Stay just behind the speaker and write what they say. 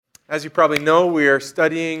As you probably know, we are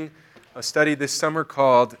studying a study this summer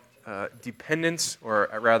called Dependence, or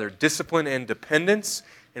rather Discipline and Dependence.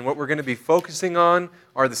 And what we're going to be focusing on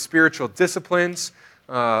are the spiritual disciplines.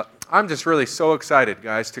 I'm just really so excited,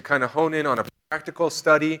 guys, to kind of hone in on a practical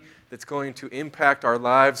study that's going to impact our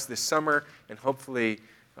lives this summer and hopefully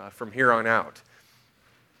from here on out.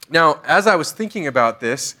 Now, as I was thinking about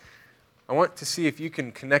this, I want to see if you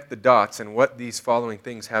can connect the dots and what these following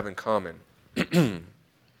things have in common.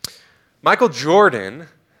 Michael Jordan,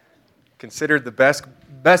 considered the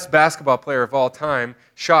best basketball player of all time,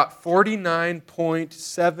 shot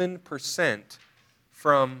 49.7%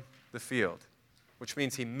 from the field, which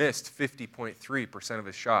means he missed 50.3% of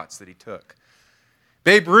his shots that he took.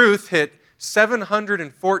 Babe Ruth hit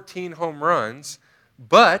 714 home runs,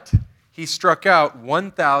 but he struck out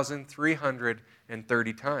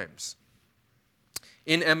 1,330 times.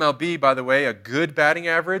 In MLB, by the way, a good batting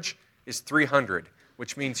average is 300,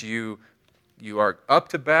 which means you are up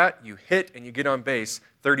to bat, you hit, and you get on base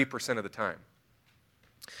 30% of the time.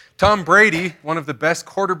 Tom Brady, one of the best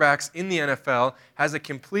quarterbacks in the NFL, has a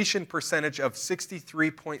completion percentage of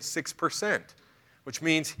 63.6%, which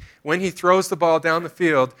means when he throws the ball down the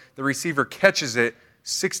field, the receiver catches it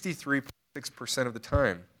 63.6% of the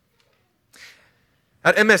time.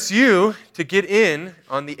 At MSU, to get in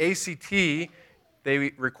on the ACT,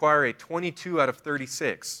 they require a 22 out of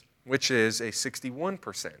 36, which is a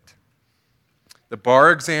 61%. The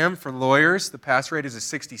bar exam for lawyers, the pass rate is a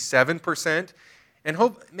 67%. And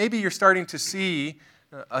maybe you're starting to see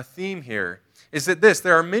a theme here, is that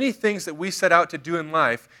there are many things that we set out to do in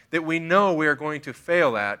life that we know we are going to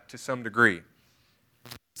fail at to some degree.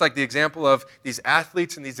 It's like the example of these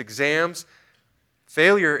athletes and these exams.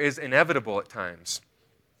 Failure is inevitable at times.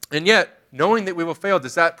 And yet, knowing that we will fail,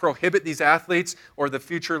 does that prohibit these athletes or the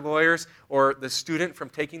future lawyers or the student from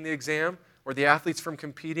taking the exam or the athletes from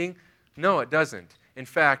competing? No, it doesn't. In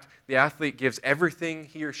fact, the athlete gives everything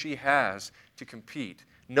he or she has to compete,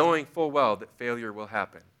 knowing full well that failure will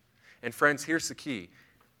happen. And friends, here's the key.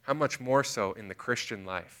 How much more so in the Christian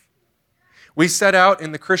life? We set out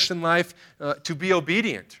in the Christian life to be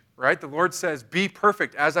obedient, right? The Lord says, be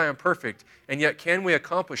perfect as I am perfect. And yet, can we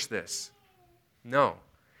accomplish this? No.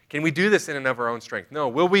 Can we do this in and of our own strength? No.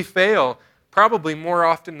 Will we fail? Probably more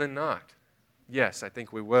often than not. Yes, I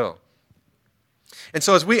think we will. And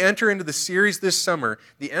so as we enter into the series this summer,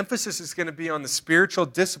 the emphasis is going to be on the spiritual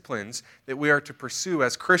disciplines that we are to pursue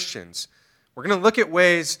as Christians. We're going to look at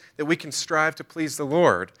ways that we can strive to please the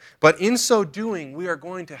Lord. But in so doing, we are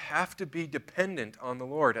going to have to be dependent on the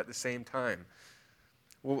Lord at the same time.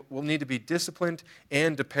 We'll need to be disciplined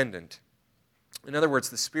and dependent. In other words,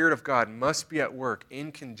 the Spirit of God must be at work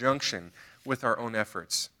in conjunction with our own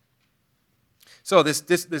efforts. So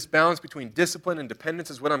this balance between discipline and dependence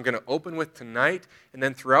is what I'm going to open with tonight. And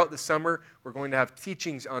then throughout the summer, we're going to have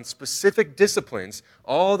teachings on specific disciplines,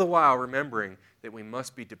 all the while remembering that we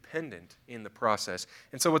must be dependent in the process.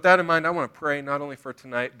 And so with that in mind, I want to pray not only for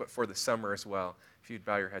tonight, but for the summer as well. If you'd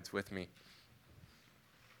bow your heads with me.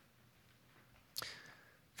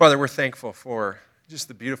 Father, we're thankful for just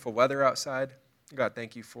the beautiful weather outside. God,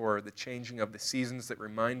 thank you for the changing of the seasons that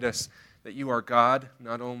remind us that you are God,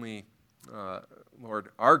 not only Lord,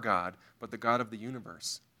 our God, but the God of the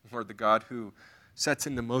universe. Lord, the God who sets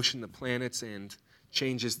into motion the planets and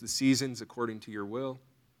changes the seasons according to your will.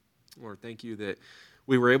 Lord, thank you that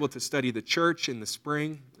we were able to study the church in the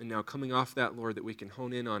spring, and now coming off that, Lord, that we can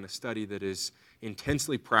hone in on a study that is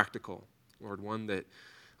intensely practical. Lord, one that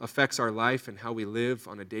affects our life and how we live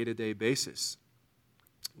on a day-to-day basis.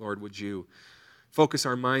 Lord, would you focus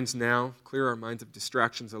our minds now, clear our minds of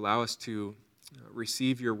distractions, allow us to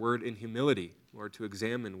receive your word in humility, Lord, to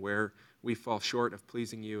examine where we fall short of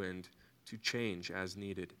pleasing you and to change as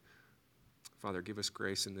needed. Father, give us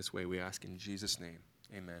grace in this way, we ask in Jesus' name.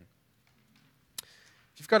 Amen.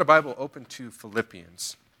 If you've got a Bible, open to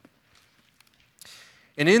Philippians.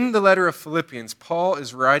 And in the letter of Philippians, Paul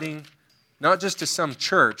is writing not just to some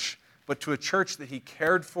church, but to a church that he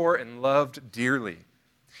cared for and loved dearly.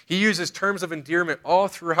 He uses terms of endearment all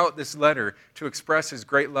throughout this letter to express his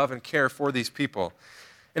great love and care for these people.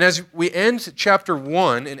 And as we end chapter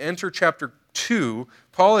 1 and enter chapter 2,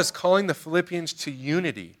 Paul is calling the Philippians to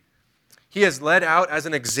unity. He has led out as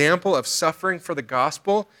an example of suffering for the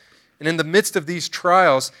gospel. And in the midst of these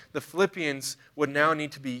trials, the Philippians would now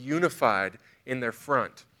need to be unified in their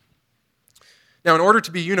front. Now, in order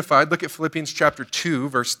to be unified, look at Philippians chapter 2,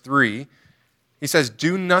 verse 3. He says,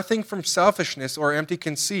 do nothing from selfishness or empty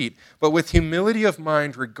conceit, but with humility of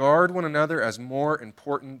mind regard one another as more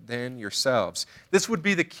important than yourselves. This would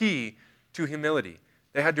be the key to humility.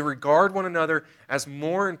 They had to regard one another as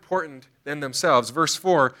more important than themselves. Verse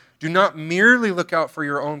 4, do not merely look out for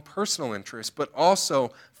your own personal interests, but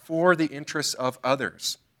also for the interests of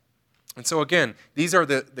others. And so again, these are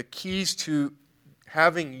the keys to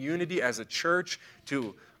having unity as a church,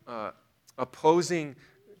 to opposing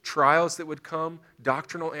trials that would come,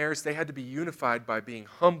 doctrinal errors. They had to be unified by being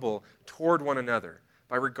humble toward one another,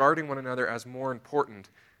 by regarding one another as more important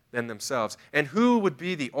than themselves. And who would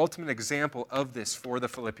be the ultimate example of this for the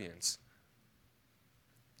Philippians?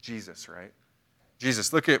 Jesus, right?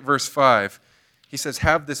 Jesus. Look at verse 5. He says,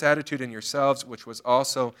 have this attitude in yourselves, which was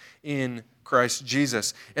also in Christ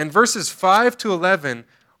Jesus. And verses 5 to 11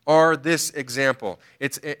 are this example.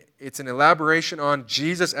 It's an elaboration on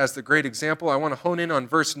Jesus as the great example. I want to hone in on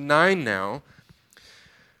verse 9 now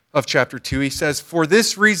of chapter 2. He says, for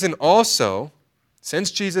this reason also,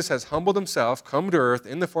 since Jesus has humbled himself, come to earth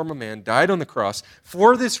in the form of man, died on the cross,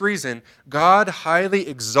 for this reason God highly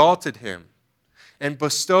exalted him and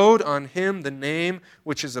bestowed on him the name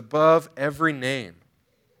which is above every name.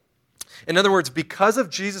 In other words, because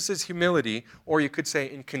of Jesus' humility, or you could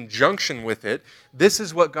say in conjunction with it, this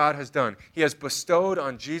is what God has done. He has bestowed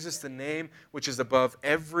on Jesus the name which is above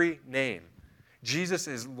every name. Jesus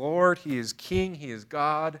is Lord, He is King, He is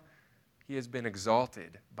God. He has been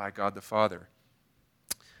exalted by God the Father.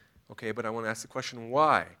 Okay, but I want to ask the question,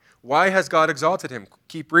 why? Why has God exalted him?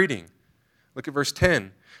 Keep reading. Look at verse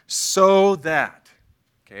 10. So that,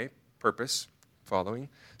 okay, purpose, following.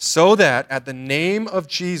 So that at the name of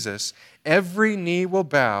Jesus, every knee will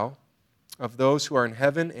bow of those who are in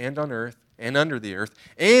heaven and on earth and under the earth,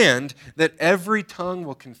 and that every tongue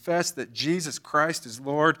will confess that Jesus Christ is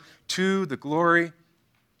Lord, to the glory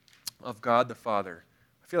of God the Father.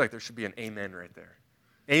 I feel like there should be an amen right there.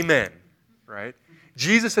 Amen, right?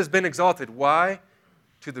 Jesus has been exalted. Why?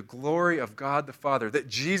 To the glory of God the Father. That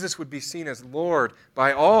Jesus would be seen as Lord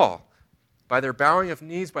by all. By their bowing of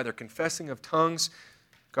knees, by their confessing of tongues,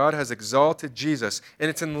 God has exalted Jesus. And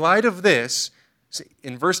it's in light of this,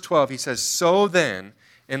 in verse 12, he says, so then,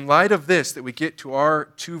 in light of this, that we get to our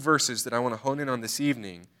two verses that I want to hone in on this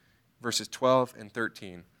evening, verses 12 and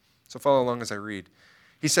 13. So follow along as I read.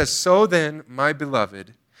 He says, so then, my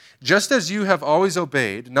beloved, just as you have always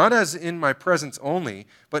obeyed, not as in my presence only,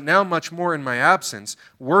 but now much more in my absence,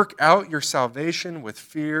 work out your salvation with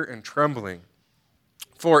fear and trembling.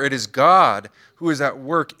 For it is God who is at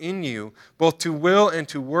work in you, both to will and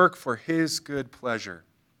to work for His good pleasure.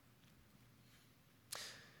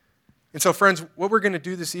 And so, friends, what we're going to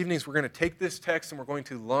do this evening is we're going to take this text and we're going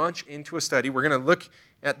to launch into a study. We're going to look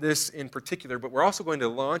at this in particular, but we're also going to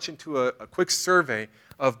launch into a quick survey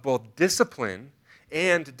of both discipline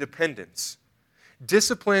and dependence.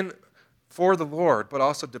 Discipline for the Lord, but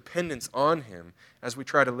also dependence on Him as we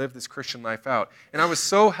try to live this Christian life out. And I was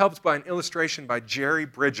so helped by an illustration by Jerry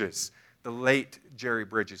Bridges, the late Jerry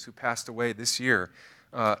Bridges, who passed away this year.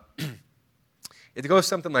 It goes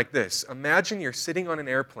something like this. Imagine you're sitting on an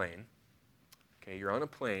airplane. Okay, you're on a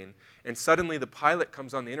plane, and suddenly the pilot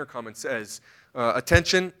comes on the intercom and says,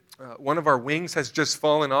 attention, one of our wings has just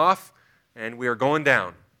fallen off, and we are going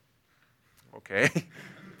down. Okay,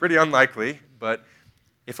 pretty unlikely, but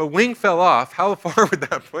if a wing fell off, how far would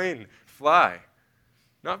that plane fly?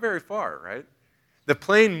 Not very far, right? The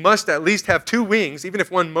plane must at least have two wings. Even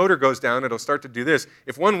if one motor goes down, it'll start to do this.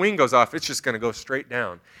 If one wing goes off, it's just going to go straight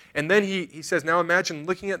down. And then he says, now imagine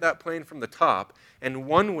looking at that plane from the top, and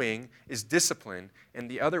one wing is discipline, and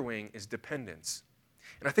the other wing is dependence.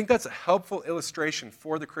 And I think that's a helpful illustration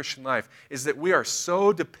for the Christian life, is that we are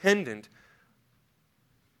so dependent.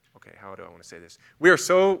 Okay, how do I want to say this?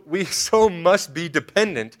 We so must be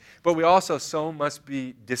dependent, but we also so must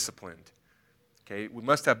be disciplined. Okay, we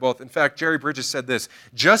must have both. In fact, Jerry Bridges said this,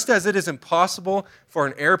 just as it is impossible for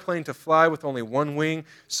an airplane to fly with only one wing,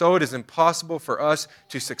 so it is impossible for us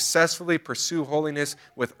to successfully pursue holiness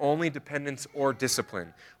with only dependence or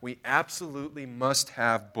discipline. We absolutely must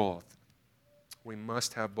have both. We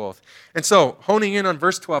must have both. And so, honing in on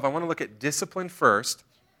verse 12, I want to look at discipline first.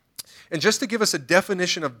 And just to give us a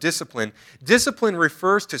definition of discipline, discipline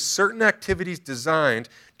refers to certain activities designed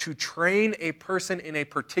to train a person in a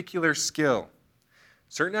particular skill.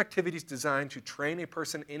 Certain activities designed to train a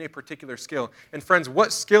person in a particular skill. And friends,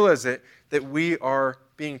 what skill is it that we are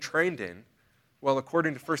being trained in? Well,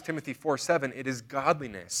 according to 1 Timothy 4:7, it is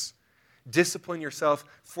godliness. Discipline yourself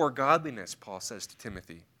for godliness, Paul says to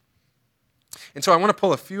Timothy. And so I want to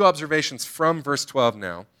pull a few observations from verse 12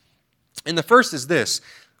 now. And the first is this.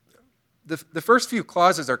 The first few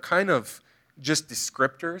clauses are kind of just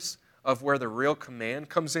descriptors of where the real command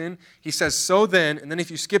comes in. He says, so then, and then if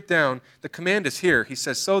you skip down, the command is here. He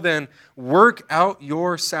says, so then, work out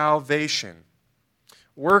your salvation.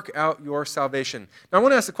 Work out your salvation. Now I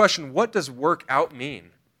want to ask the question, what does work out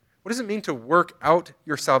mean? What does it mean to work out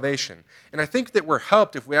your salvation? And I think that we're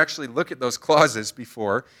helped if we actually look at those clauses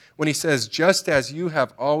before when he says, just as you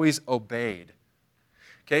have always obeyed.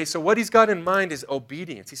 Okay, so what he's got in mind is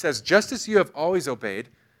obedience. He says, just as you have always obeyed,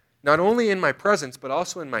 not only in my presence, but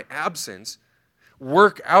also in my absence,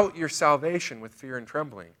 work out your salvation with fear and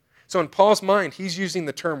trembling. So in Paul's mind, he's using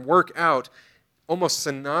the term work out almost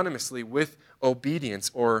synonymously with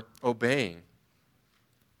obedience or obeying.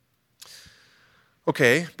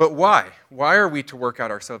 Okay, but why? Why are we to work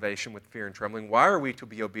out our salvation with fear and trembling? Why are we to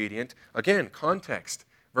be obedient? Again, context.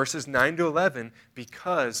 Verses 9 to 11,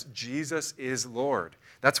 because Jesus is Lord.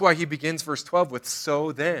 That's why he begins verse 12 with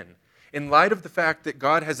so then. In light of the fact that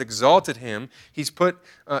God has exalted him, he's put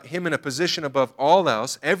him in a position above all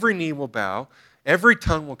else, every knee will bow, every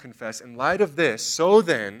tongue will confess. In light of this, so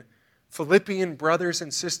then, Philippian brothers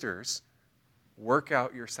and sisters, work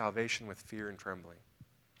out your salvation with fear and trembling.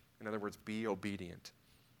 In other words, be obedient.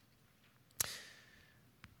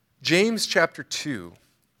 James chapter 2,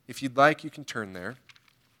 if you'd like, you can turn there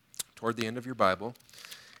toward the end of your Bible.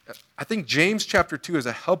 I think James chapter 2 is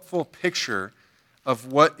a helpful picture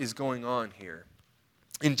of what is going on here.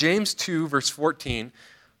 In James 2, verse 14,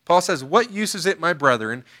 Paul says, what use is it, my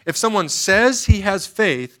brethren, if someone says he has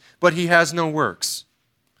faith, but he has no works?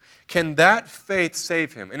 Can that faith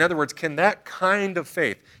save him? In other words, can that kind of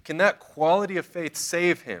faith, can that quality of faith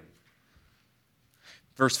save him?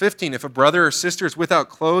 Verse 15, if a brother or sister is without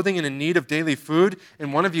clothing and in need of daily food,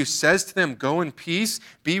 and one of you says to them, go in peace,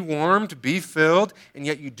 be warmed, be filled, and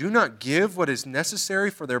yet you do not give what is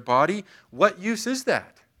necessary for their body, what use is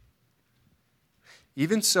that?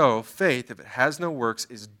 Even so, faith, if it has no works,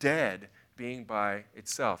 is dead, being by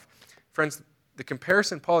itself. Friends, the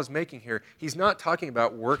comparison Paul is making here, he's not talking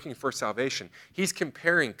about working for salvation. He's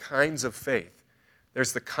comparing kinds of faith.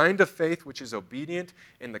 There's the kind of faith which is obedient,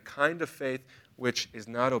 and the kind of faith which is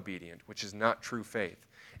not obedient, which is not true faith.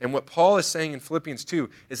 And what Paul is saying in Philippians 2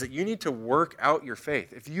 is that you need to work out your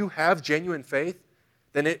faith. If you have genuine faith,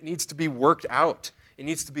 then it needs to be worked out. It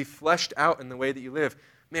needs to be fleshed out in the way that you live.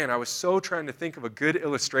 Man, I was so trying to think of a good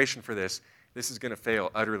illustration for this. This is going to fail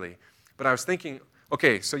utterly. But I was thinking,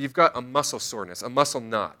 okay, so you've got a muscle soreness, a muscle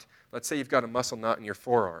knot. Let's say you've got a muscle knot in your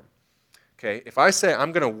forearm. Okay, if I say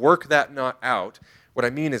I'm going to work that knot out, what I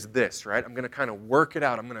mean is this, right? I'm going to kind of work it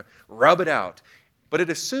out. I'm going to rub it out. But it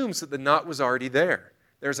assumes that the knot was already there.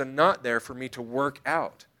 There's a knot there for me to work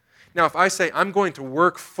out. Now, if I say I'm going to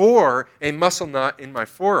work for a muscle knot in my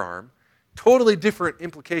forearm, totally different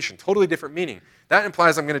implication, totally different meaning. That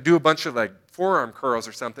implies I'm going to do a bunch of like forearm curls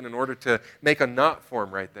or something in order to make a knot form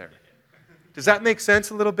right there. Does that make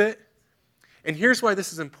sense a little bit? And here's why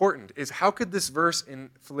this is important, is how could this verse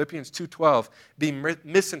in Philippians 2:12 be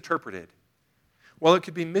misinterpreted? Well, it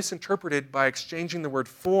could be misinterpreted by exchanging the word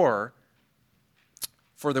for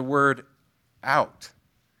the word out.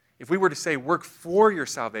 If we were to say work for your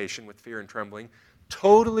salvation with fear and trembling,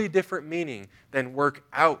 totally different meaning than work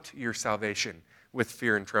out your salvation with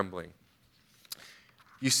fear and trembling.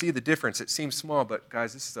 You see the difference. It seems small, but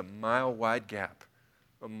guys, this is a mile-wide gap.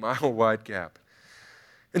 A mile-wide gap.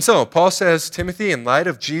 And so, Paul says, Timothy, in light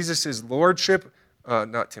of Jesus' lordship,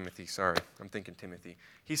 not Timothy, sorry, I'm thinking Timothy.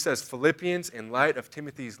 He says, Philippians, in light of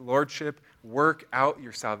Timothy's lordship, work out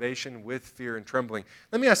your salvation with fear and trembling.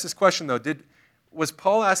 Let me ask this question, though. Was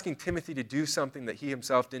Paul asking Timothy to do something that he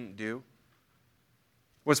himself didn't do?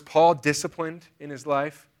 Was Paul disciplined in his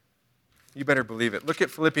life? You better believe it. Look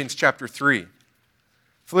at Philippians chapter 3.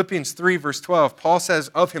 Philippians 3, verse 12, Paul says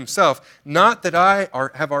of himself, not that I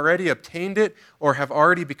have already obtained it or have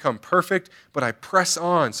already become perfect, but I press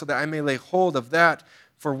on so that I may lay hold of that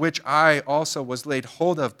for which I also was laid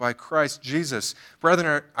hold of by Christ Jesus.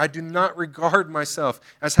 Brethren, I do not regard myself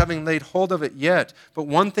as having laid hold of it yet, but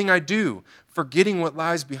one thing I do, forgetting what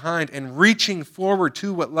lies behind and reaching forward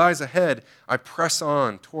to what lies ahead, I press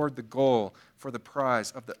on toward the goal for the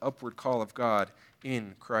prize of the upward call of God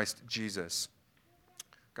in Christ Jesus.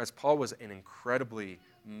 Guys, Paul was an incredibly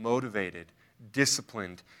motivated,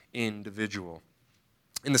 disciplined individual.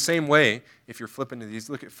 In the same way, if you're flipping to these,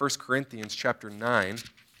 look at 1 Corinthians chapter 9.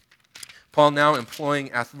 Paul now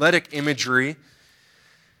employing athletic imagery.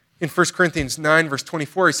 In 1 Corinthians 9, verse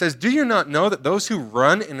 24, he says, do you not know that those who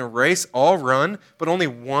run in a race all run, but only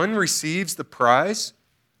one receives the prize?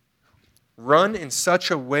 Run in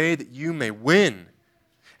such a way that you may win.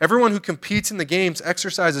 Everyone who competes in the games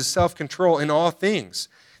exercises self-control in all things.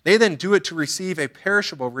 They then do it to receive a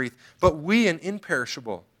perishable wreath, but we an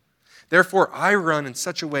imperishable. Therefore, I run in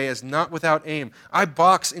such a way as not without aim. I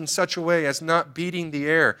box in such a way as not beating the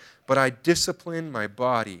air, but I discipline my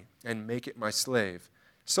body and make it my slave,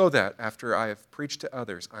 so that after I have preached to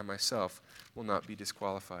others, I myself will not be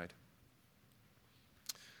disqualified.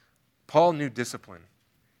 Paul knew discipline.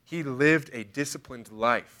 He lived a disciplined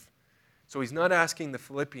life. So he's not asking the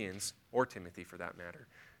Philippians, or Timothy for that matter,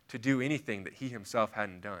 to do anything that he himself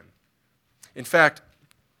hadn't done. In fact,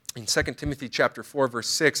 in 2 Timothy chapter 4, verse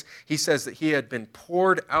 6, he says that he had been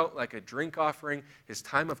poured out like a drink offering. His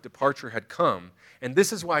time of departure had come. And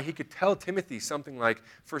this is why he could tell Timothy something like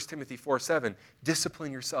 1 Timothy 4:7,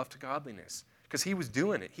 discipline yourself to godliness. Because he was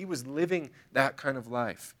doing it. He was living that kind of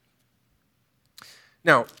life.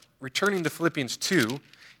 Now, returning to Philippians 2,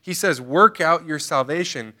 he says, work out your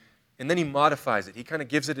salvation, and then he modifies it. He kind of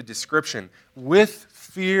gives it a description, with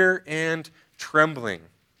fear and trembling.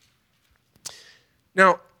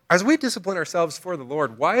 Now, as we discipline ourselves for the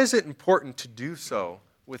Lord, why is it important to do so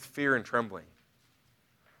with fear and trembling?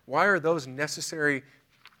 Why are those necessary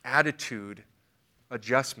attitude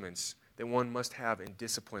adjustments that one must have in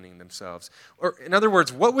disciplining themselves? Or, in other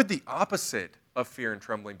words, what would the opposite of fear and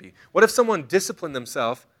trembling be? What if someone disciplined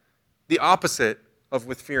themselves the opposite of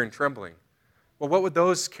with fear and trembling? Well, what would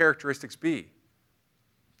those characteristics be?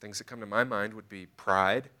 Things that come to my mind would be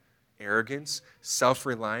pride, arrogance,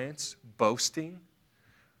 self-reliance, boasting.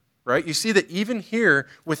 Right? You see that even here,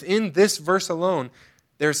 within this verse alone,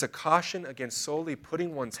 there's a caution against solely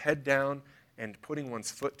putting one's head down and putting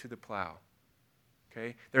one's foot to the plow.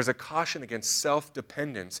 Okay? There's a caution against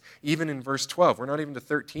self-dependence, even in verse 12. We're not even to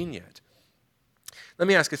 13 yet. Let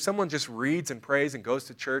me ask, if someone just reads and prays and goes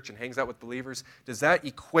to church and hangs out with believers, does that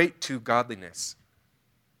equate to godliness?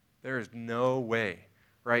 There is no way,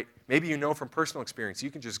 right? Maybe you know from personal experience,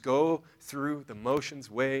 you can just go through the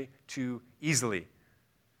motions way too easily.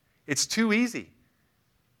 It's too easy.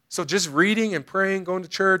 So just reading and praying, going to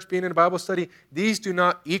church, being in a Bible study, these do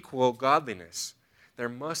not equal godliness. There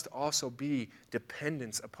must also be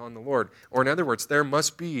dependence upon the Lord. Or in other words, there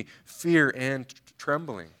must be fear and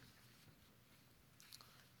trembling.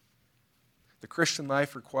 The Christian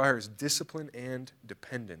life requires discipline and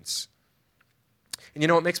dependence. And you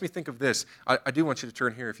know, it makes me think of this. I do want you to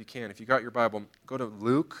turn here if you can. If you got your Bible, go to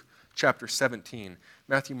Luke chapter 17.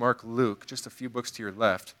 Matthew, Mark, Luke, just a few books to your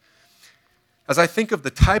left. As I think of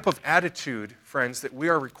the type of attitude, friends, that we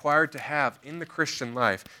are required to have in the Christian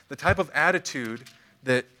life, the type of attitude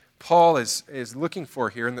that Paul is looking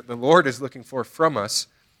for here and that the Lord is looking for from us,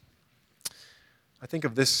 I think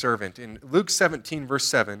of this servant. In Luke 17, verse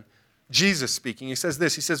 7, Jesus speaking, he says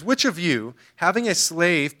this, he says, which of you, having a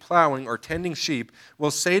slave plowing or tending sheep,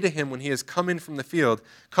 will say to him when he has come in from the field,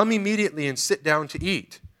 come immediately and sit down to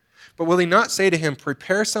eat? But will he not say to him,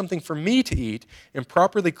 prepare something for me to eat, and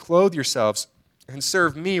properly clothe yourselves, and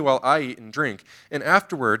serve me while I eat and drink, and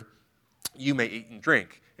afterward you may eat and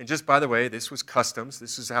drink? And just by the way, this was customs.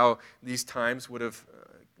 This is how these times would have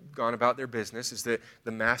gone about their business, is that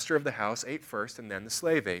the master of the house ate first, and then the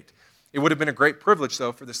slave ate. It would have been a great privilege,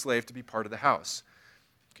 though, for the slave to be part of the house.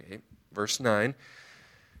 Okay, verse 9.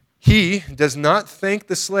 He does not thank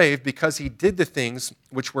the slave because he did the things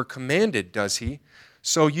which were commanded, does he?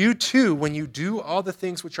 So you too, when you do all the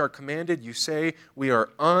things which are commanded, you say, we are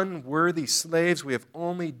unworthy slaves. We have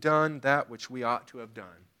only done that which we ought to have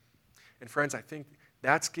done. And friends, I think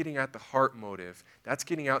that's getting at the heart motive. That's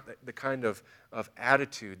getting out the kind of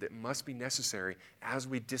attitude that must be necessary as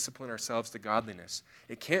we discipline ourselves to godliness.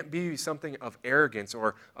 It can't be something of arrogance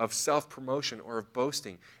or of self-promotion or of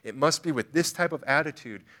boasting. It must be with this type of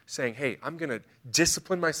attitude, saying, hey, I'm going to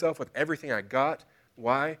discipline myself with everything I got.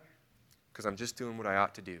 Why? Because I'm just doing what I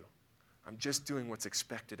ought to do. I'm just doing what's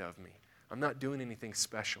expected of me. I'm not doing anything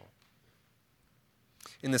special.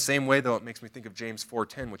 In the same way, though, it makes me think of James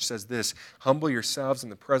 4:10, which says this, humble yourselves in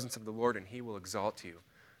the presence of the Lord, and he will exalt you.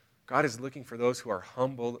 God is looking for those who are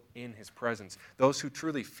humble in his presence, those who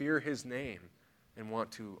truly fear his name and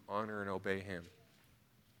want to honor and obey him.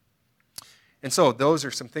 And so those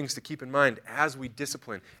are some things to keep in mind as we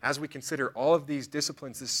discipline. As we consider all of these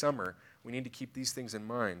disciplines this summer, we need to keep these things in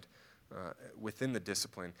mind within the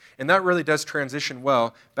discipline. And that really does transition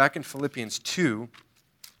well back in Philippians 2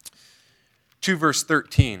 verse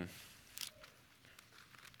 13.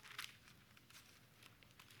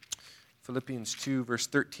 Philippians 2 verse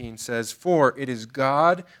 13 says, for it is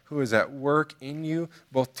God who is at work in you,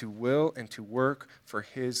 both to will and to work for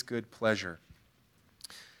his good pleasure.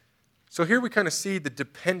 So here we kind of see the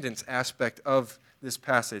dependence aspect of this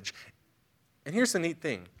passage. And here's the neat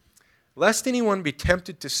thing. Lest anyone be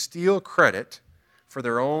tempted to steal credit for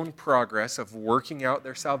their own progress of working out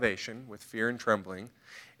their salvation with fear and trembling,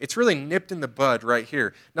 it's really nipped in the bud right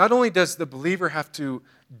here. Not only does the believer have to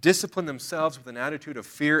discipline themselves with an attitude of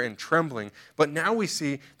fear and trembling, but now we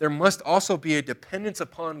see there must also be a dependence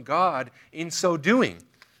upon God in so doing.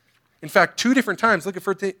 In fact, 2 different times, look at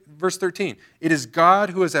verse 13. It is God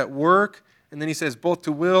who is at work, and then he says both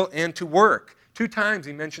to will and to work. 2 times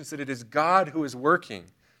he mentions that it is God who is working.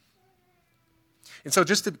 And so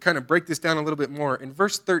just to kind of break this down a little bit more, in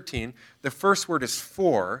verse 13, the first word is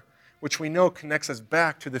for, which we know connects us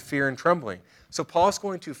back to the fear and trembling. So Paul's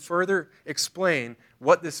going to further explain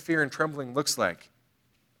what this fear and trembling looks like.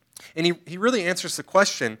 And he really answers the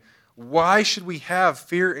question, why should we have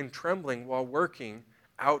fear and trembling while working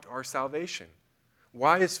out our salvation?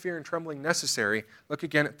 Why is fear and trembling necessary? Look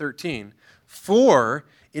again at 13. For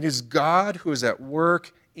it is God who is at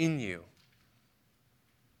work in you.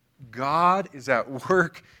 God is at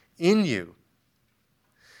work in you.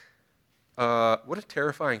 What a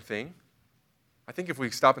terrifying thing. I think if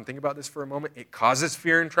we stop and think about this for a moment, it causes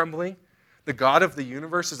fear and trembling. The God of the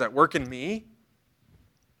universe is at work in me.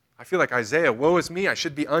 I feel like Isaiah, woe is me, I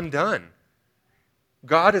should be undone.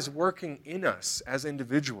 God is working in us as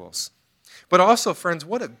individuals. But also, friends,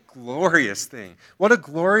 what a glorious thing. What a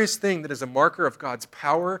glorious thing that is a marker of God's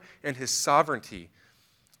power and his sovereignty.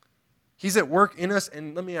 He's at work in us,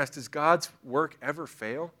 and let me ask, does God's work ever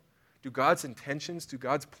fail? Do God's intentions, do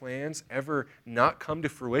God's plans ever not come to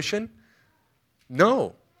fruition?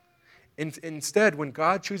 No. Instead, when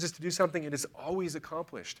God chooses to do something, it is always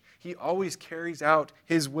accomplished. He always carries out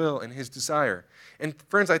his will and his desire. And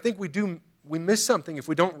friends, I think we miss something if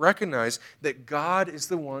we don't recognize that God is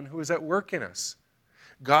the one who is at work in us.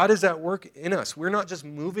 God is at work in us. We're not just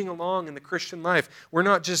moving along in the Christian life. We're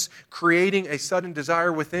not just creating a sudden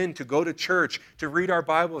desire within to go to church, to read our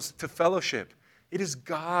Bibles, to fellowship. It is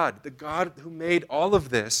God, the God who made all of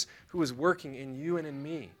this, who is working in you and in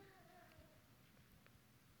me.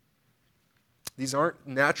 These aren't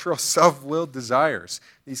natural self-willed desires.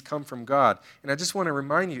 These come from God. And I just want to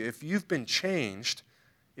remind you, if you've been changed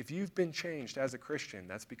as a Christian,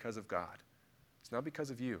 that's because of God. It's not because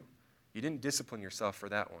of you. You didn't discipline yourself for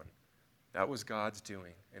that one. That was God's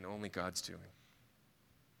doing, and only God's doing.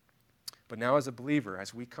 But now as a believer,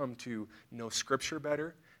 as we come to know Scripture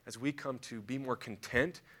better, as we come to be more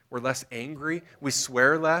content, we're less angry, we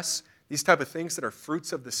swear less, these type of things that are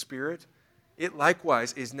fruits of the Spirit, it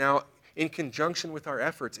likewise is now in conjunction with our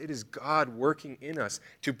efforts. It is God working in us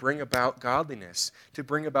to bring about godliness, to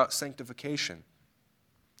bring about sanctification.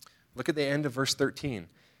 Look at the end of verse 13.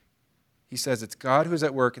 He says it's God who is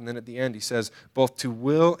at work, and then at the end he says, both to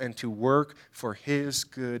will and to work for his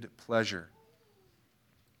good pleasure.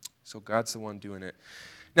 So God's the one doing it.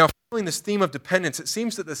 Now, following this theme of dependence, it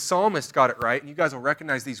seems that the psalmist got it right, and you guys will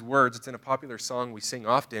recognize these words. It's in a popular song we sing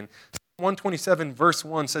often. Psalm 127 verse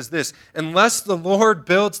 1 says this, unless the Lord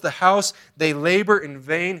builds the house, they labor in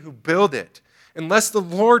vain who build it. Unless the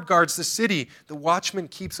Lord guards the city, the watchman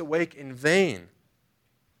keeps awake in vain.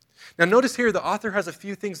 Now notice here the author has a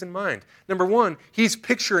few things in mind. Number one, he's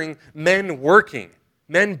picturing men working,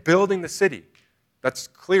 men building the city. That's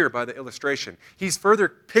clear by the illustration. He's further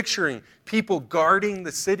picturing people guarding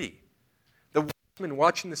the city, the watchmen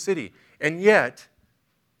watching the city. And yet,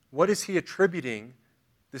 what is he attributing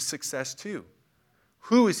this success to?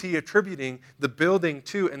 Who is he attributing the building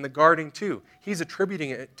to and the guarding to? He's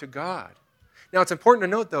attributing it to God. Now it's important to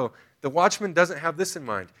note though, the watchman doesn't have this in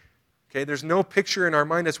mind. Okay, there's no picture in our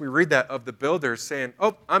mind as we read that of the builders saying,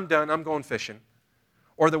 oh, I'm done, I'm going fishing.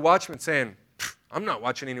 Or the watchman saying, I'm not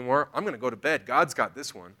watching anymore, I'm going to go to bed, God's got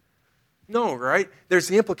this one. No, right? There's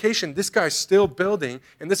the implication, this guy's still building,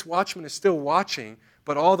 and this watchman is still watching,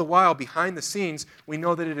 but all the while, behind the scenes, we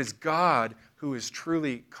know that it is God who is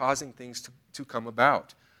truly causing things to come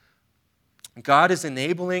about. God is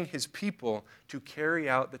enabling his people to carry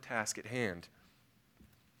out the task at hand.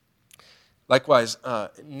 Likewise,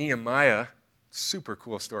 Nehemiah, super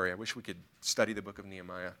cool story. I wish we could study the book of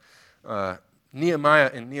Nehemiah.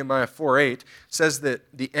 Nehemiah in Nehemiah 4:8 says that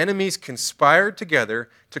the enemies conspired together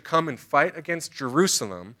to come and fight against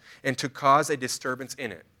Jerusalem and to cause a disturbance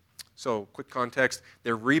in it. So, quick context,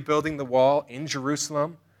 they're rebuilding the wall in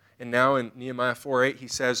Jerusalem, and now in Nehemiah 4:8 he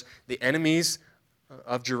says the enemies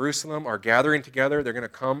of Jerusalem are gathering together, they're going to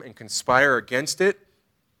come and conspire against it.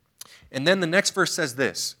 And then the next verse says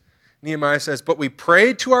this, Nehemiah says, but we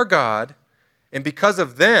prayed to our God, and because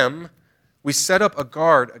of them, we set up a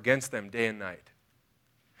guard against them day and night.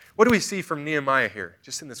 What do we see from Nehemiah here,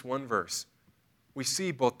 just in this one verse? We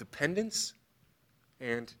see both dependence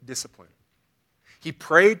and discipline. He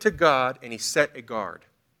prayed to God, and he set a guard.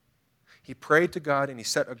 He prayed to God, and he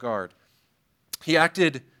set a guard. He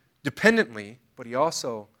acted dependently, but he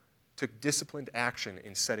also took disciplined action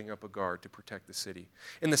in setting up a guard to protect the city.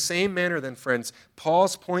 In the same manner then, friends,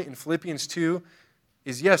 Paul's point in Philippians 2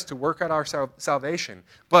 is, yes, to work out our salvation,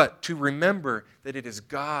 but to remember that it is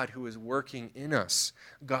God who is working in us.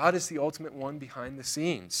 God is the ultimate one behind the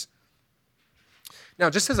scenes. Now,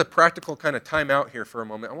 just as a practical kind of time out here for a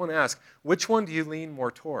moment, I want to ask, which one do you lean more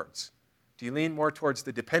towards? Do you lean more towards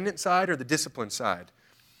the dependent side or the disciplined side?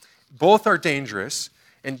 Both are dangerous,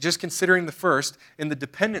 and just considering the first, in the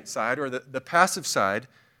dependent side or the passive side,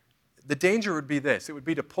 the danger would be this. It would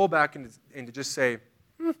be to pull back and to just say,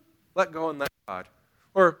 let go and let God.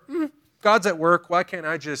 Or, God's at work, why can't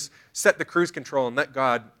I just set the cruise control and let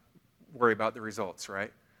God worry about the results,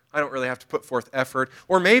 right? I don't really have to put forth effort.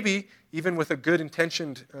 Or maybe, even with a good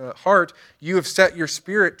intentioned heart, you have set your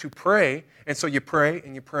spirit to pray, and so you pray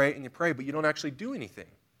and you pray and you pray, but you don't actually do anything.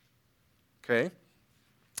 Okay?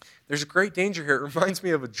 There's a great danger here. It reminds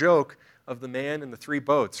me of a joke of the man and the 3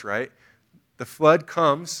 boats, right? The flood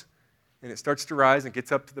comes, and it starts to rise and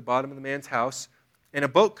gets up to the bottom of the man's house, and a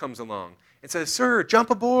boat comes along and says, "Sir, jump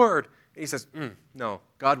aboard." And he says, "No,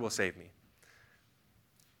 God will save me."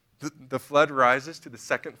 The flood rises to the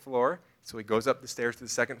 2nd floor, so he goes up the stairs to the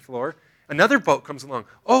 2nd floor. Another boat comes along.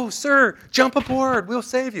 "Oh, sir, jump aboard. We'll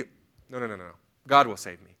save you." No. God will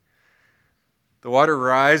save me. The water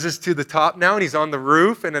rises to the top now, and he's on the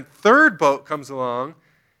roof, and a 3rd boat comes along,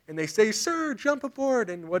 and they say, "Sir, jump aboard."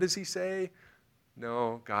 And what does he say?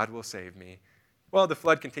 "No, God will save me." Well, the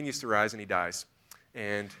flood continues to rise, and he dies.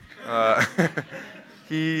 And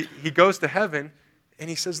he goes to heaven, and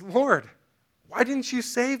he says, "Lord, why didn't you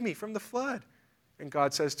save me from the flood?" And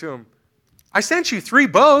God says to him, "I sent you 3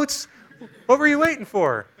 boats. What were you waiting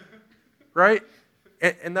for?" Right?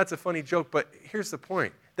 And that's a funny joke, but here's the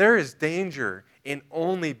point. There is danger in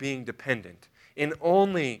only being dependent, in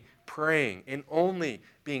only praying, in only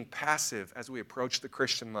being passive as we approach the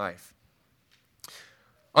Christian life.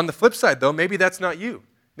 On the flip side, though, maybe that's not you.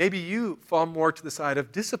 Maybe you fall more to the side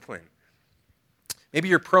of discipline. Maybe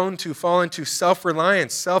you're prone to fall into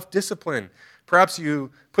self-reliance, self-discipline. Perhaps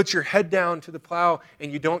you put your head down to the plow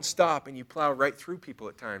and you don't stop and you plow right through people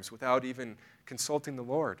at times without even consulting the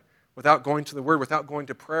Lord, without going to the Word, without going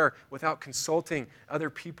to prayer, without consulting other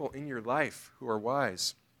people in your life who are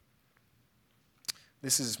wise.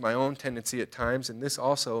 This is my own tendency at times, and this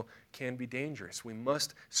also can be dangerous. We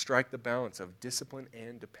must strike the balance of discipline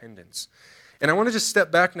and dependence. And I want to just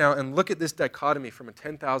step back now and look at this dichotomy from a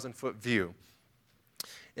 10,000-foot view.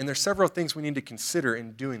 And there's several things we need to consider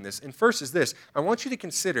in doing this. And first is this. I want you to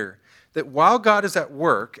consider that while God is at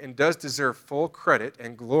work and does deserve full credit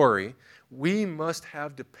and glory, we must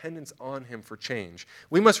have dependence on Him for change.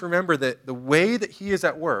 We must remember that the way that He is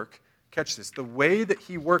at work, catch this, the way that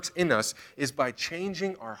He works in us is by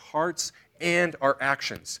changing our hearts and our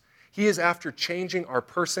actions. He is after changing our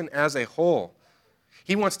person as a whole.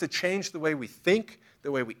 He wants to change the way we think,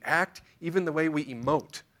 the way we act, even the way we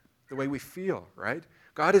emote, the way we feel, right?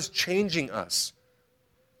 God is changing us.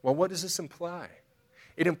 Well, what does this imply?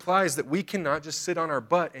 It implies that we cannot just sit on our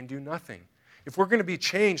butt and do nothing. If we're going to be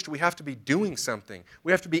changed, we have to be doing something.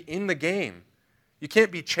 We have to be in the game. You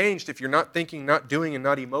can't be changed if you're not thinking, not doing, and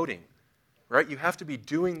not emoting, right? You have to be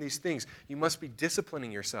doing these things. You must be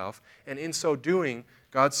disciplining yourself, and in so doing,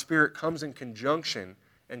 God's Spirit comes in conjunction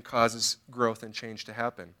and causes growth and change to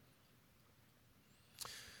happen.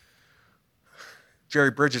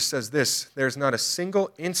 Jerry Bridges says this: "There's not a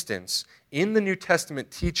single instance in the New Testament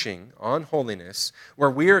teaching on holiness where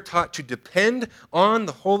we are taught to depend on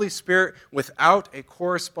the Holy Spirit without a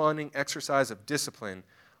corresponding exercise of discipline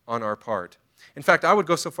on our part." In fact, I would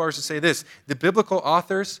go so far as to say this: the biblical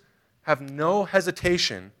authors have no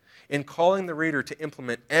hesitation in calling the reader to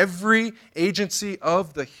implement every agency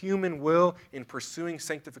of the human will in pursuing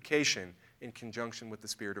sanctification in conjunction with the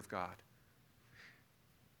Spirit of God.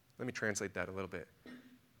 Let me translate that a little bit.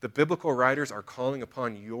 The biblical writers are calling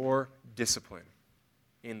upon your discipline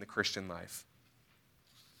in the Christian life.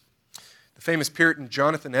 The famous Puritan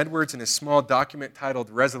Jonathan Edwards, in his small document titled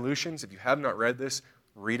Resolutions, if you have not read this,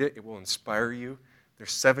 read it. It will inspire you.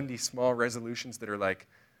 There's 70 small resolutions that are like,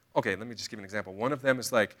 okay, let me just give an example. One of them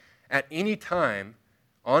is like, at any time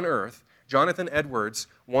on earth, Jonathan Edwards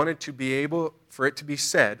wanted to be able for it to be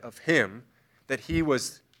said of him that he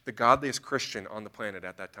was the godliest Christian on the planet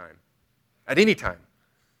at that time. At any time.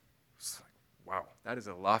 It's like, wow, that is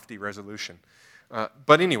a lofty resolution.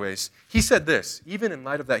 But anyways, he said this, even in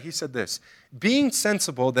light of that, he said this: "Being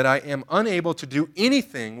sensible that I am unable to do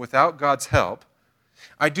anything without God's help,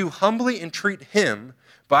 I do humbly entreat Him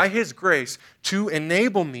by His grace to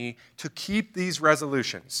enable me to keep these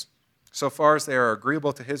resolutions, so far as they are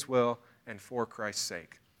agreeable to His will and for Christ's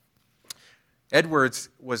sake." Edwards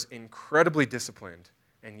was incredibly disciplined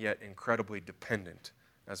and yet incredibly dependent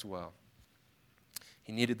as well.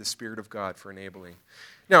 He needed the Spirit of God for enabling.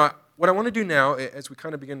 Now, what I want to do now, as we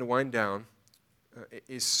kind of begin to wind down,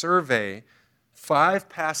 is survey 5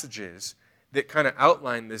 passages that kind of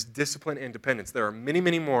outline this discipline and dependence. There are many,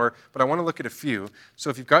 many more, but I want to look at a few. So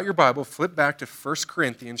if you've got your Bible, flip back to 1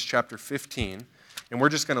 Corinthians chapter 15, and we're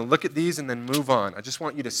just going to look at these and then move on. I just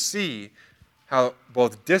want you to see how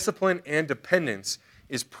both discipline and dependence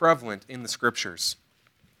is prevalent in the Scriptures.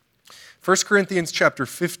 1 Corinthians chapter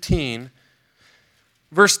 15,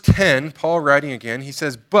 verse 10, Paul writing again, he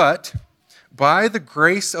says, "But by the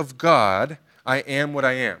grace of God, I am what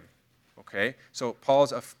I am." Okay, so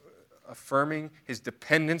Paul's affirming his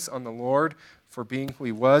dependence on the Lord for being who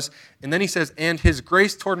he was. And then he says, "And his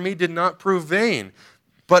grace toward me did not prove vain,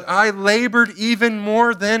 but I labored even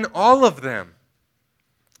more than all of them."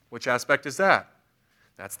 Which aspect is that?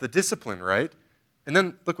 That's the discipline, right? And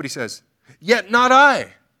then look what he says, "Yet not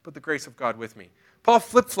I, but the grace of God with me." Paul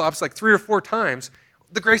flip-flops like 3 or 4 times,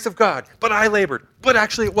 the grace of God, but I labored, but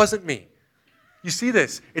actually it wasn't me. You see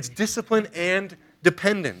this? It's discipline and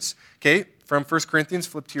dependence. Okay, from 1 Corinthians,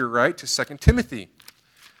 flip to your right to 2 Timothy.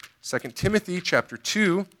 2 Timothy chapter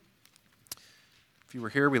 2. If you were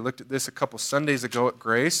here, we looked at this a couple Sundays ago at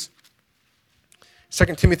Grace.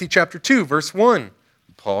 2 Timothy chapter 2, verse 1.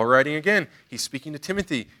 Paul writing again. He's speaking to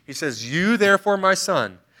Timothy. He says, "You therefore, my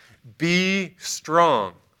son, be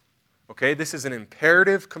strong." Okay, this is an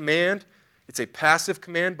imperative command. It's a passive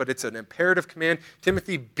command, but it's an imperative command.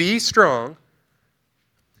 Timothy, be strong.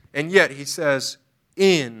 And yet, he says,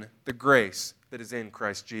 in the grace that is in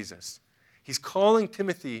Christ Jesus. He's calling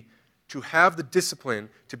Timothy to have the discipline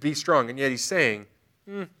to be strong, and yet he's saying,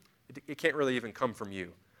 it can't really even come from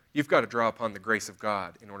you. You've got to draw upon the grace of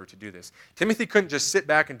God in order to do this. Timothy couldn't just sit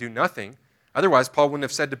back and do nothing. Otherwise, Paul wouldn't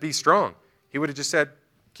have said to be strong. He would have just said,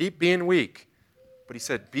 keep being weak. But he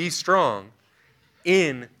said, be strong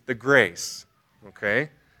in the grace. Okay?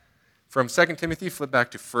 From 2 Timothy, flip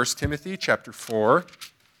back to 1 Timothy chapter 4.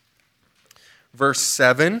 Verse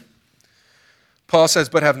 7, Paul says,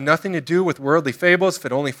 "But have nothing to do with worldly fables,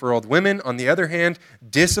 fit only for old women. On the other hand,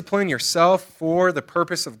 discipline yourself for the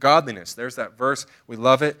purpose of godliness." There's that verse. We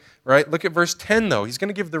love it, right? Look at verse 10, though. He's going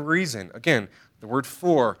to give the reason. Again, the word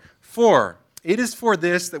for. "For it is for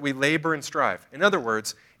this that we labor and strive." In other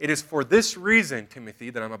words, it is for this reason, Timothy,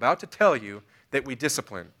 that I'm about to tell you, that we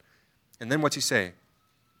discipline. And then what's he say?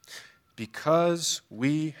 "Because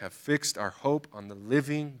we have fixed our hope on the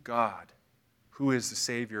living God, who is the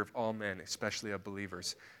Savior of all men, especially of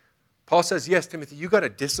believers." Paul says, yes, Timothy, you got to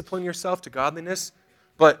discipline yourself to godliness,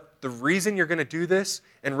 but the reason you're going to do this,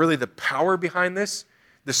 and really the power behind this,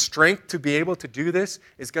 the strength to be able to do this,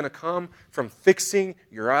 is going to come from fixing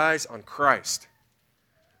your eyes on Christ,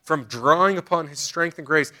 from drawing upon His strength and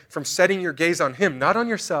grace, from setting your gaze on Him, not on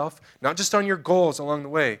yourself, not just on your goals along the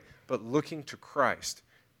way, but looking to Christ,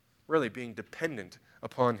 really being dependent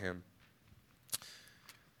upon Him.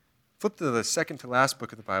 Flip to the second to last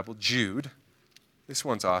book of the Bible, Jude. This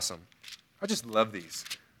one's awesome. I just love these.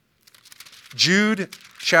 Jude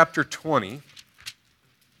chapter 20.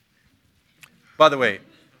 By the way,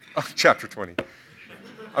 chapter 20.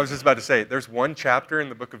 I was just about to say, there's one chapter in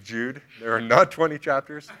the book of Jude. There are not 20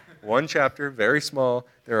 chapters. One chapter, very small.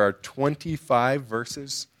 There are 25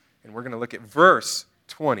 verses, and we're going to look at verse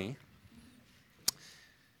 20.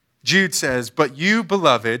 Jude says, "But you,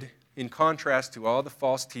 beloved," in contrast to all the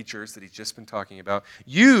false teachers that he's just been talking about,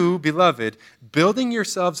 "you, beloved, building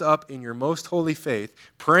yourselves up in your most holy faith,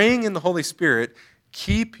 praying in the Holy Spirit,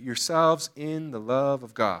 keep yourselves in the love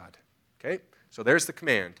of God." Okay? So there's the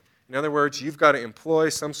command. In other words, you've got to employ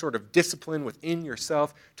some sort of discipline within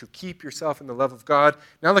yourself to keep yourself in the love of God.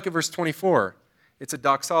 Now look at verse 24. It's a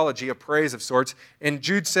doxology, a praise of sorts. And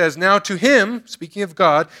Jude says, "Now to Him," speaking of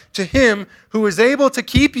God, "to Him who is able to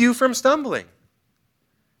keep you from stumbling."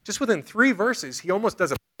 Just within 3 verses, he almost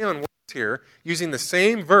does a play on words here, using the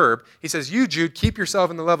same verb. He says, "You, Jude, keep yourself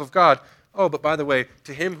in the love of God." Oh, but by the way,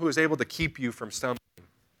 to Him who is able to keep you from stumbling.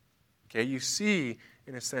 Okay, you see,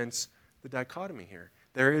 in a sense, the dichotomy here.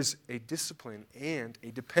 There is a discipline and a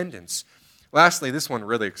dependence. Lastly, this one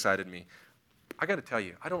really excited me. I got to tell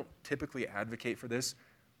you, I don't typically advocate for this,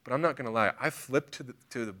 but I'm not going to lie. I flipped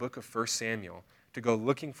to the book of 1 Samuel to go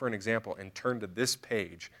looking for an example and turned to this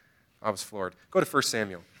page. I was floored. Go to 1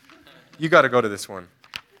 Samuel. You got to go to this one.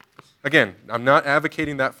 Again, I'm not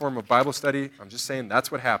advocating that form of Bible study. I'm just saying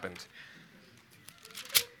that's what happened.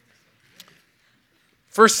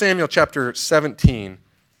 1 Samuel chapter 17.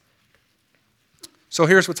 So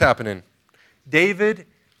here's what's happening. David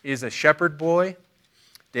is a shepherd boy.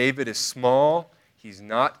 David is small. He's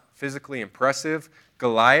not physically impressive.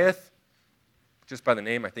 Goliath, just by the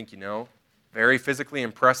name I think you know, very physically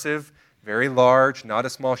impressive very large, not a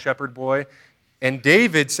small shepherd boy. And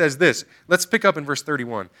David says this. Let's pick up in verse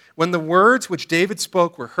 31. When the words which David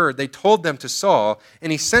spoke were heard, they told them to Saul,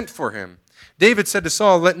 and he sent for him. David said to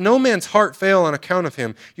Saul, "Let no man's heart fail on account of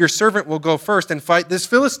him. Your servant will go first and fight this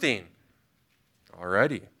Philistine."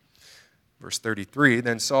 Alrighty. Verse 33,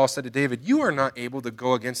 then Saul said to David, "You are not able to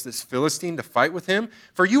go against this Philistine to fight with him,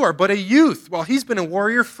 for you are but a youth, while he's been a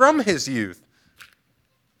warrior from his youth."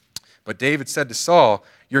 But David said to Saul,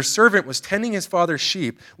 "Your servant was tending his father's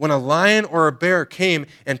sheep when a lion or a bear came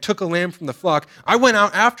and took a lamb from the flock. I went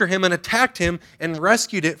out after him and attacked him and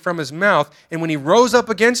rescued it from his mouth. And when he rose up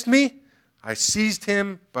against me, I seized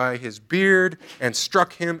him by his beard and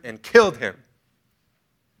struck him and killed him."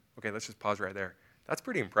 Okay, let's just pause right there. That's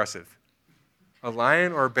pretty impressive. A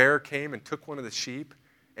lion or a bear came and took one of the sheep,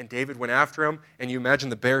 and David went after him, and you imagine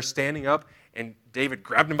the bear standing up, and David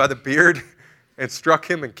grabbed him by the beard and struck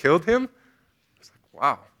him and killed him? It's like,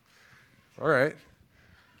 wow. All right.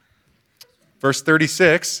 Verse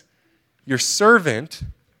 36, your servant,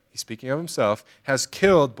 he's speaking of himself, has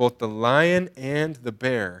killed both the lion and the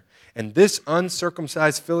bear, and this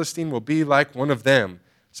uncircumcised Philistine will be like one of them,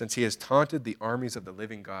 since he has taunted the armies of the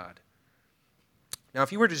living God. Now,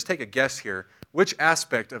 if you were to just take a guess here, which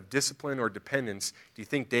aspect of discipline or dependence do you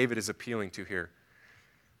think David is appealing to here?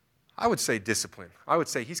 I would say discipline. I would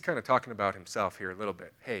say he's kind of talking about himself here a little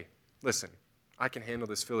bit. Hey, listen, I can handle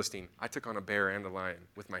this Philistine. I took on a bear and a lion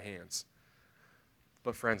with my hands.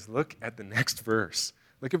 But friends, look at the next verse.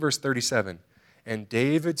 Look at verse 37. And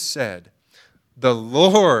David said, "The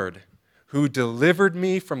Lord who delivered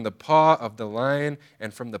me from the paw of the lion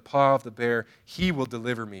and from the paw of the bear, he will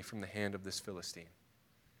deliver me from the hand of this Philistine."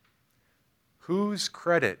 Whose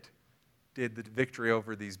credit did the victory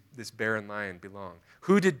over this bear and lion belong?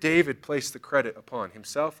 Who did David place the credit upon,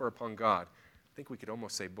 himself or upon God? I think we could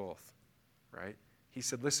almost say both, right? He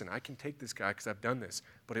said, listen, I can take this guy because I've done this,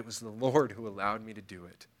 but it was the Lord who allowed me to do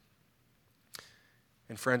it.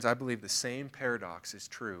 And friends, I believe the same paradox is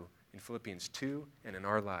true in Philippians 2 and in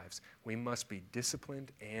our lives. We must be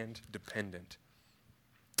disciplined and dependent.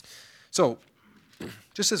 So,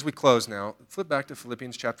 just as we close now, flip back to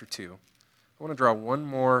Philippians chapter 2. I want to draw one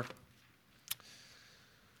more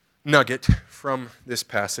nugget from this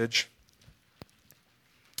passage.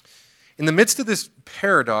 In the midst of this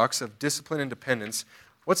paradox of discipline and dependence,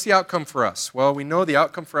 what's the outcome for us? Well, we know the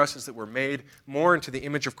outcome for us is that we're made more into the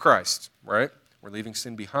image of Christ, right? We're leaving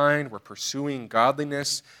sin behind. We're pursuing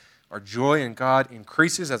godliness. Our joy in God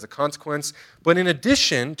increases as a consequence. But in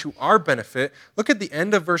addition to our benefit, look at the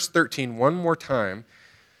end of verse 13 one more time.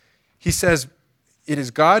 He says, "It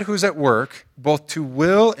is God who is at work, both to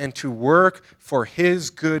will and to work for his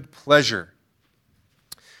good pleasure."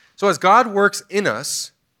 So as God works in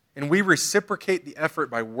us, and we reciprocate the effort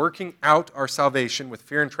by working out our salvation with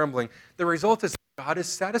fear and trembling, the result is God is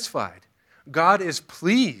satisfied. God is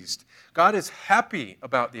pleased. God is happy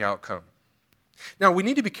about the outcome. Now, we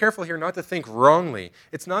need to be careful here not to think wrongly.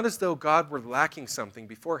 It's not as though God were lacking something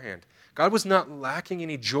beforehand. God was not lacking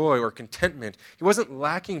any joy or contentment. He wasn't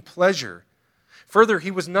lacking pleasure. Further,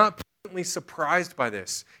 he was not pleasantly surprised by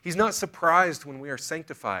this. He's not surprised when we are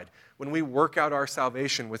sanctified, when we work out our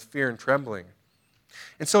salvation with fear and trembling.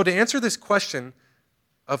 And so to answer this question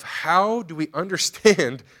of how do we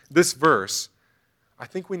understand this verse, I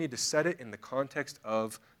think we need to set it in the context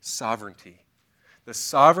of sovereignty. The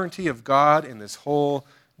sovereignty of God in this whole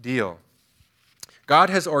deal. God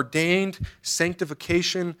has ordained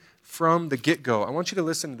sanctification from the get-go. I want you to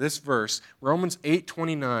listen to this verse, Romans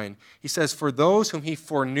 8:29. He says, "For those whom he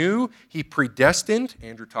foreknew, he predestined,"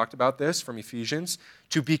 Andrew talked about this from Ephesians,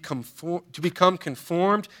 to become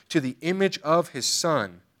conformed to the image of his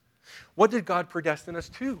Son." What did God predestine us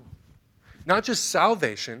to? Not just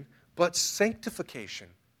salvation, but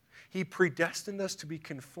sanctification. He predestined us to be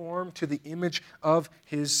conformed to the image of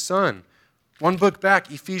his Son. One book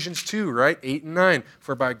back, Ephesians 2, right? 8 and 9.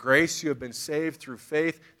 "For by grace you have been saved through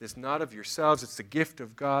faith. This not of yourselves, it's the gift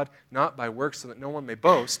of God, not by works, so that no one may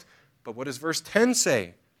boast." But what does verse 10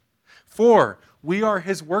 say? "For we are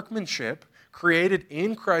his workmanship, created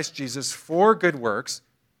in Christ Jesus for good works."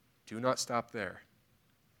 Do not stop there.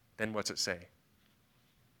 Then what's it say?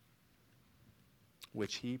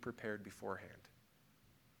 "Which he prepared beforehand."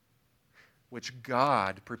 Which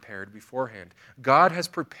God prepared beforehand. God has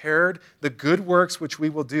prepared the good works which we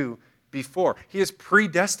will do before. He has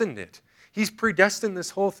predestined it. He's predestined this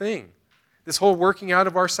whole thing, this whole working out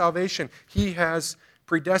of our salvation. He has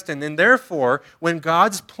predestined. And therefore, when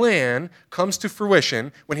God's plan comes to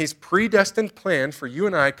fruition, when his predestined plan for you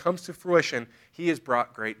and I comes to fruition, he has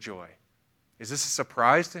brought great joy. Is this a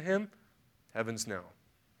surprise to him? Heavens no.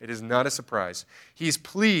 It is not a surprise. He's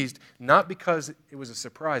pleased not because it was a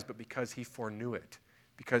surprise, but because he foreknew it,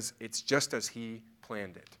 because it's just as he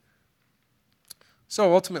planned it.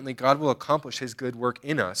 So ultimately, God will accomplish his good work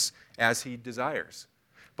in us as he desires.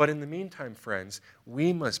 But in the meantime, friends,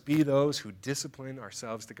 we must be those who discipline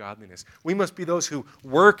ourselves to godliness. We must be those who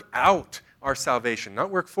work out our salvation, not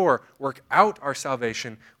work for, work out our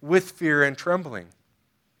salvation with fear and trembling.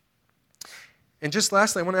 And just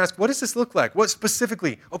lastly, I want to ask, what does this look like? What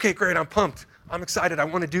specifically? Okay, great, I'm pumped. I'm excited. I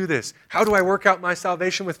want to do this. How do I work out my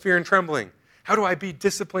salvation with fear and trembling? How do I be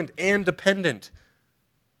disciplined and dependent?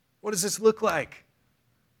 What does this look like?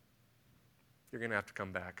 You're going to have to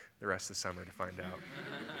come back the rest of the summer to find out.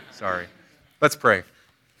 Sorry. Let's pray.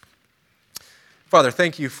 Father,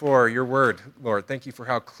 thank you for your word, Lord. Thank you for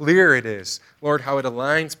how clear it is. Lord, how it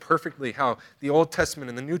aligns perfectly, how the Old Testament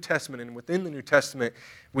and the New Testament, and within the New Testament,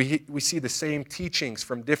 we see the same teachings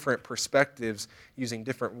from different perspectives using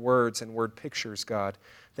different words and word pictures, God.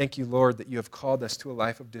 Thank you, Lord, that you have called us to a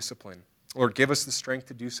life of discipline. Lord, give us the strength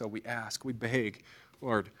to do so. We ask, we beg.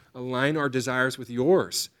 Lord, align our desires with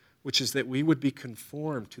yours, which is that we would be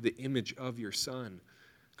conformed to the image of your Son.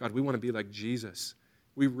 God, we want to be like Jesus.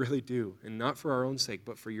 We really do, and not for our own sake,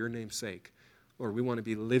 but for your name's sake. Lord, we want to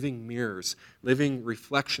be living mirrors, living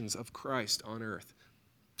reflections of Christ on earth.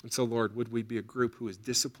 And so, Lord, would we be a group who is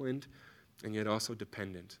disciplined and yet also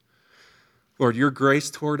dependent? Lord, your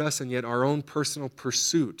grace toward us and yet our own personal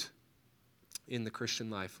pursuit in the Christian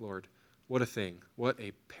life, Lord. What a thing. What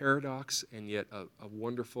a paradox and yet a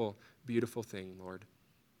wonderful, beautiful thing, Lord.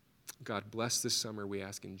 God, bless this summer, we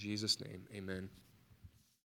ask in Jesus' name. Amen.